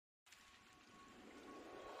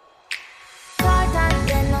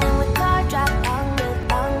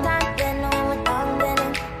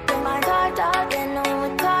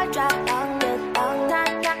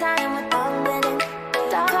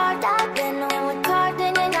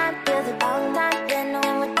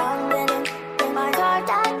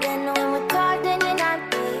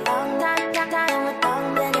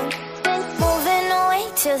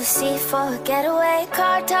sea for a getaway.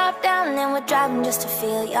 Car top down and we're driving just to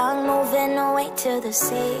feel young. Moving away to the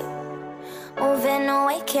sea, moving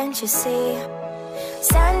away, can't you see?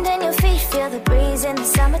 Sand in your feet, feel the breeze in the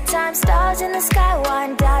summertime. Stars in the sky,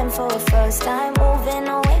 one dime for a first time. Moving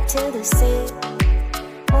away to the sea,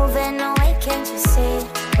 moving away, can't you see?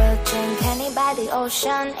 We'll drink honey by the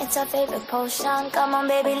ocean, it's our favorite potion. Come on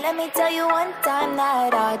baby, let me tell you one time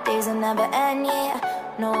that our days will never end, yeah.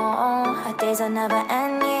 No, our days will never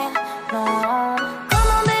end, yeah. No. Come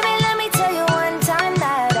on baby, let me tell you one time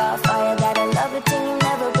that our fire got a love it till you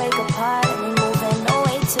never break apart. And we're moving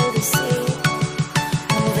away to the sea,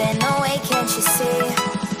 moving away, can't you see?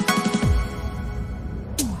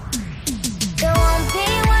 There won't be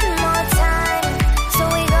one more time, so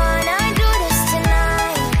we gonna do this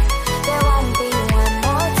tonight. There won't be one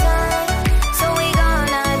more time, so we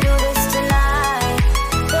gonna do this tonight.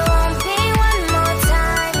 There won't be one more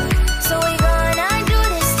time, so we gonna do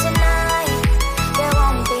this tonight. There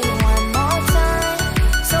won't be one more time,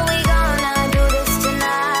 so we gonna do this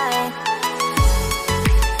tonight.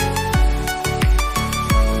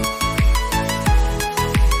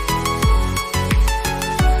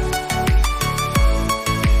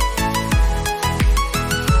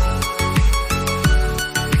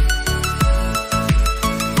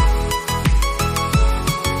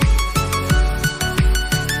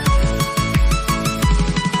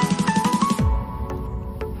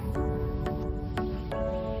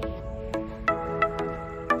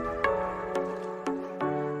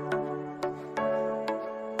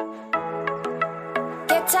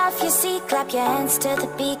 Get off your seat, clap your hands to the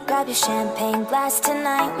beat. Grab your champagne glass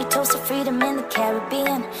tonight. We toast to freedom in the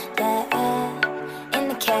Caribbean, yeah. In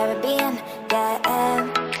the Caribbean, yeah.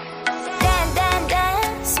 Dance, dance,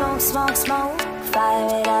 dance, smoke, smoke, smoke.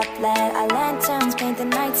 Fire it up, let our lanterns paint the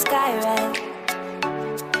night sky red.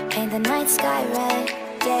 Paint the night sky red,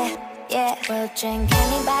 yeah, yeah. We'll drink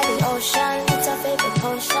honey by the ocean, it's our favorite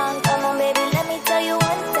potion. Come on baby, let me tell you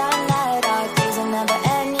one time that our days will never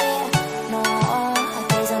end, yeah. No, our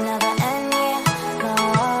days will never end, yeah. No.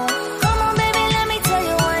 Come on baby, let me tell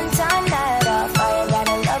you one time that our fire got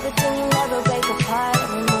a love it till you never break apart. And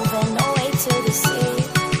we're moving away to the sea,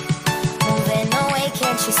 moving away,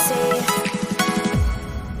 can't you see?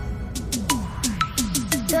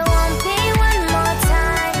 There won't be one more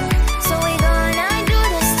time, so we gonna do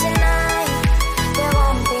this tonight. There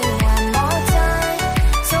won't be one more time,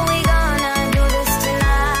 so we gonna do this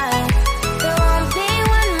tonight. There won't be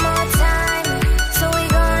one more time, so we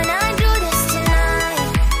gonna do this tonight.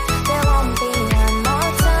 There won't be one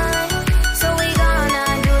more time, so we gonna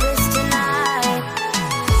do this tonight.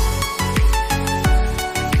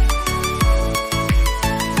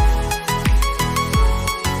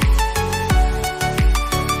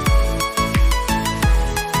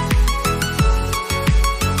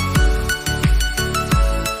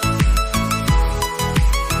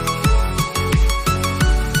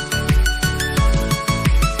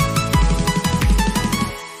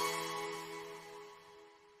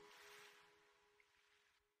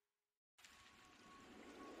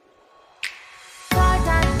 Car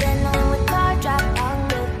top, then with car drop,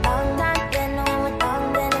 with top, then with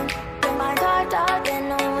then my car top, then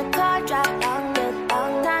with car drop, with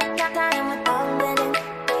top, then with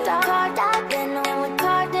car top, then with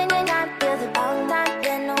car, then you not feel the top,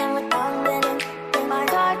 then with then my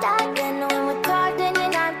car top, then with car, then you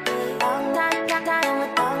not be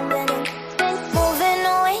then with moving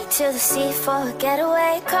away to the sea for a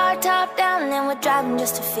getaway. Car top down and we're driving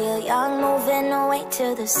just to feel young. Moving away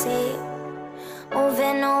to the sea,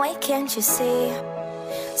 moving away, can't you see?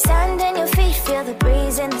 Sand in your feet, feel the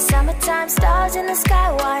breeze in the summertime. Stars in the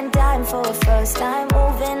sky, one dime for a first time.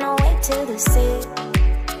 Moving away to the sea,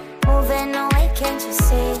 moving away, can't you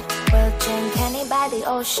see? We'll drink honey by the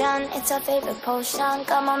ocean, it's our favorite potion.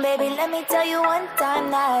 Come on baby, let me tell you one time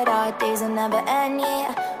that our days will never end,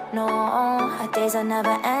 yeah. No, our days will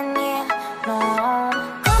never end, yeah. No.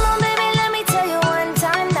 Come on baby, let me tell you one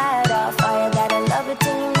time that our fire got a love it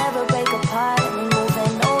till you never break apart. And we're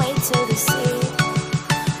moving away to the sea,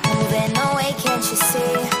 moving away, can't you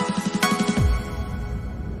see?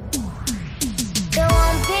 There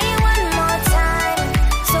won't be one more time,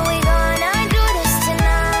 so we gonna do this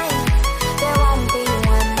tonight. There won't be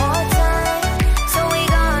one more time, so we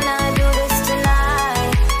gonna do this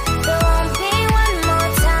tonight. There won't be one more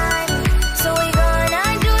time, so we gonna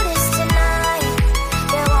do this tonight.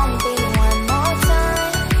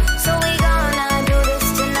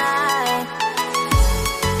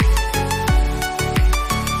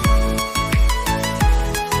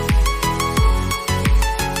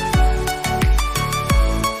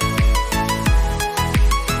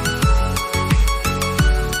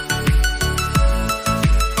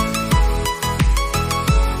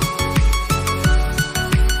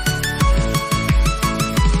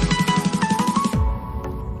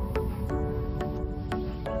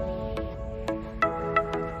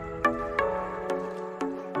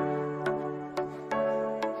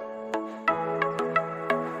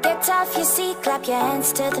 Get off your seat, clap your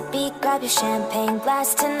hands to the beat, grab your champagne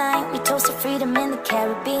glass tonight. We toast to freedom in the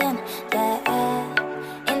Caribbean,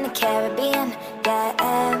 yeah, in the Caribbean, yeah.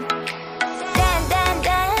 Dan, dan,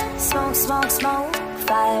 dan, smoke, smoke, smoke,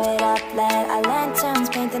 fire it up, let our lanterns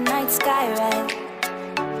paint the night sky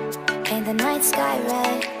red, paint the night sky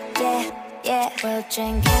red, yeah, yeah. We'll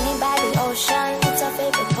drink honey by the ocean, it's our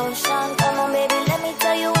favorite potion. Come on baby, let me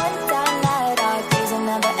tell you one time that our days will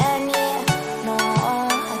never end, yeah, no,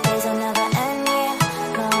 our days will never end, yeah,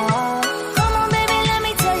 no. Come on baby, let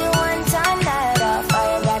me tell you one time that our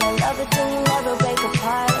fire got a love it till you never break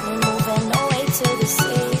apart. We're moving away to the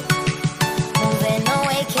sea, moving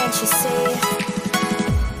away, can't you see?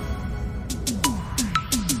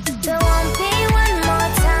 There won't be one more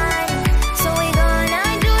time, so we gonna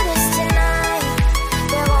do this tonight.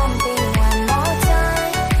 There won't be one more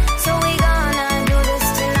time, so we gonna do this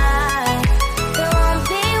tonight. There won't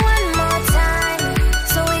be one more time,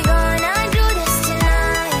 so we gonna do this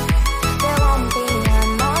tonight. There won't be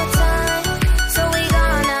one more time, so we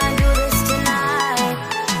gonna do this tonight.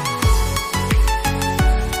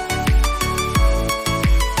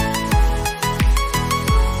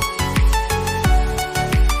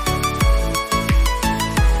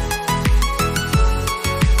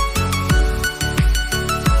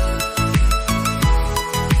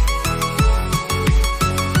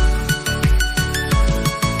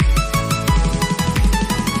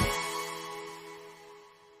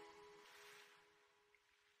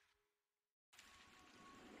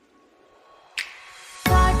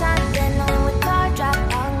 Car time, then on with car drop,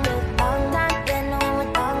 long time, then on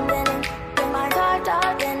with long been in my car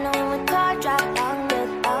top, then on with car drop, long time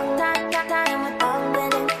with long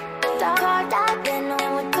been in car top, then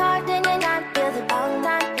on with car, then you not feel the long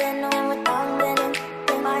time, then on with long been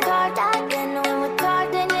in my car top, then on with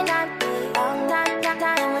car, then you not be long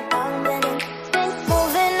time with long been in. Been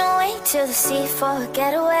moving away to the sea for a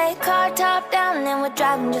getaway, car top down, and we're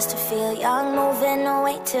driving just to feel young, moving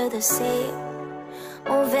away to the sea.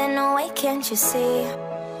 Moving away, can't you see?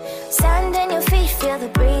 Sand in your feet, feel the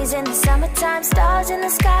breeze in the summertime. Stars in the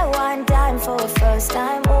sky, one time for a first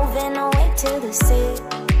time. Moving away to the sea,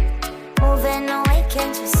 moving away,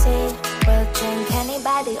 can't you see? We'll drink honey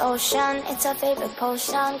by the ocean, it's our favorite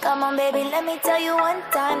potion. Come on baby, let me tell you one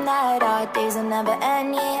time that our days will never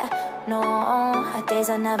end, yeah, no. Our days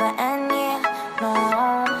will never end, yeah, no.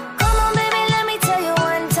 Come on baby, let me tell you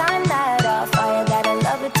one time that our fire got a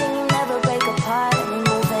love it till you never break apart. We're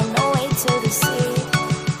moving away to the sea,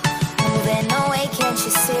 moving away, can't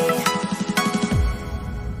you see?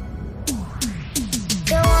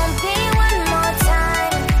 There won't be one more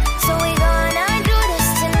time, so we gonna do this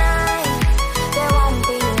tonight. There won't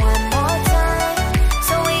be one more time,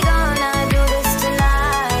 so we gonna do this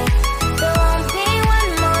tonight. There won't be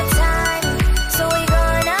one more time, so we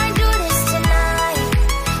gonna do this tonight.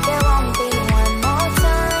 There won't be one more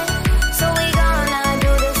time, so we gonna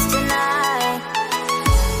do this tonight.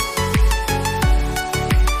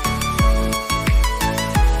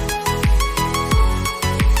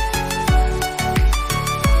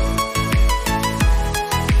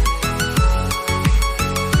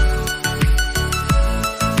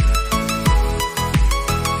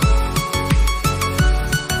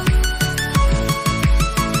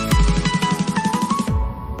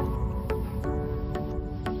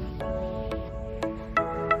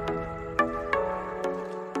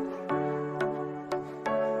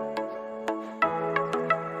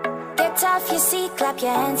 Get off your seat, clap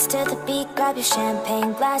your hands to the beat, grab your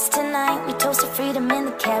champagne glass tonight. We toast to freedom in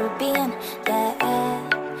the Caribbean,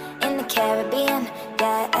 yeah, in the Caribbean,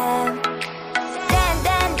 yeah. Dan,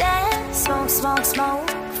 dan, dan, smoke, smoke, smoke,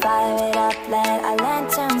 fire it up, let our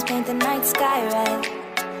lanterns paint the night sky red,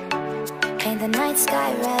 paint the night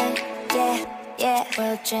sky red, yeah, yeah.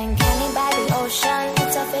 We'll drink honey by the ocean,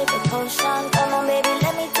 it's our favorite potion. Come on baby,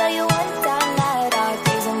 let me tell you one time that our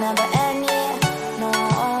days will never end, yeah, no.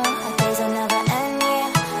 Our days will never end, yeah,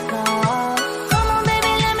 no. Come on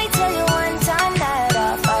baby, let me tell you one time that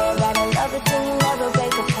our fire got a love it till you never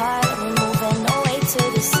break apart. We're moving away to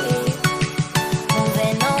the sea,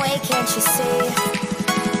 moving away, can't you see?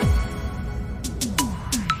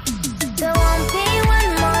 There won't be one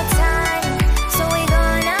more time, so we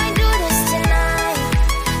gonna do this tonight.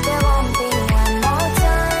 There won't be one more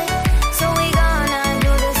time, so we gonna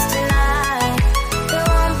do this tonight. There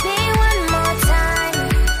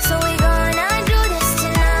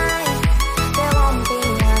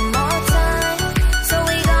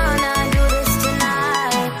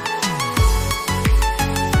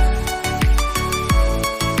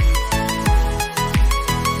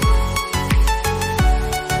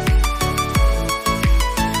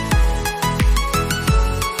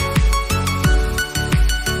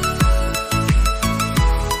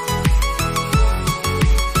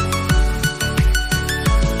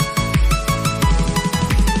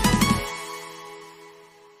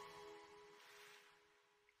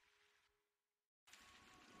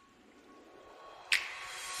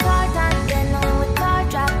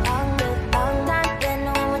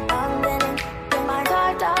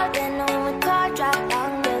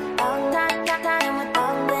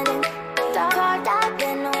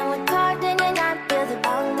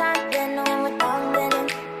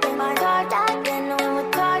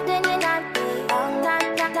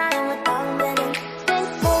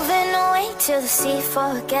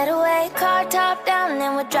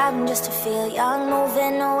we're driving just to feel young.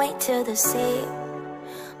 Moving away to the sea,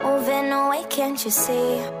 moving away, can't you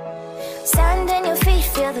see? Sand in your feet,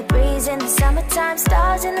 feel the breeze in the summertime.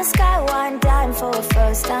 Stars in the sky, one dime for a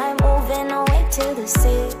first time. Moving away to the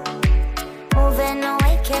sea, moving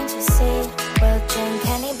away, can't you see? We'll drink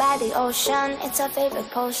honey by the ocean, it's our favorite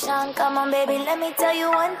potion. Come on baby, let me tell you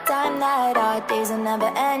one time that our days will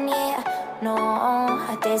never end, yeah. No,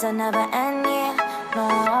 our days will never end, yeah.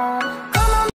 No.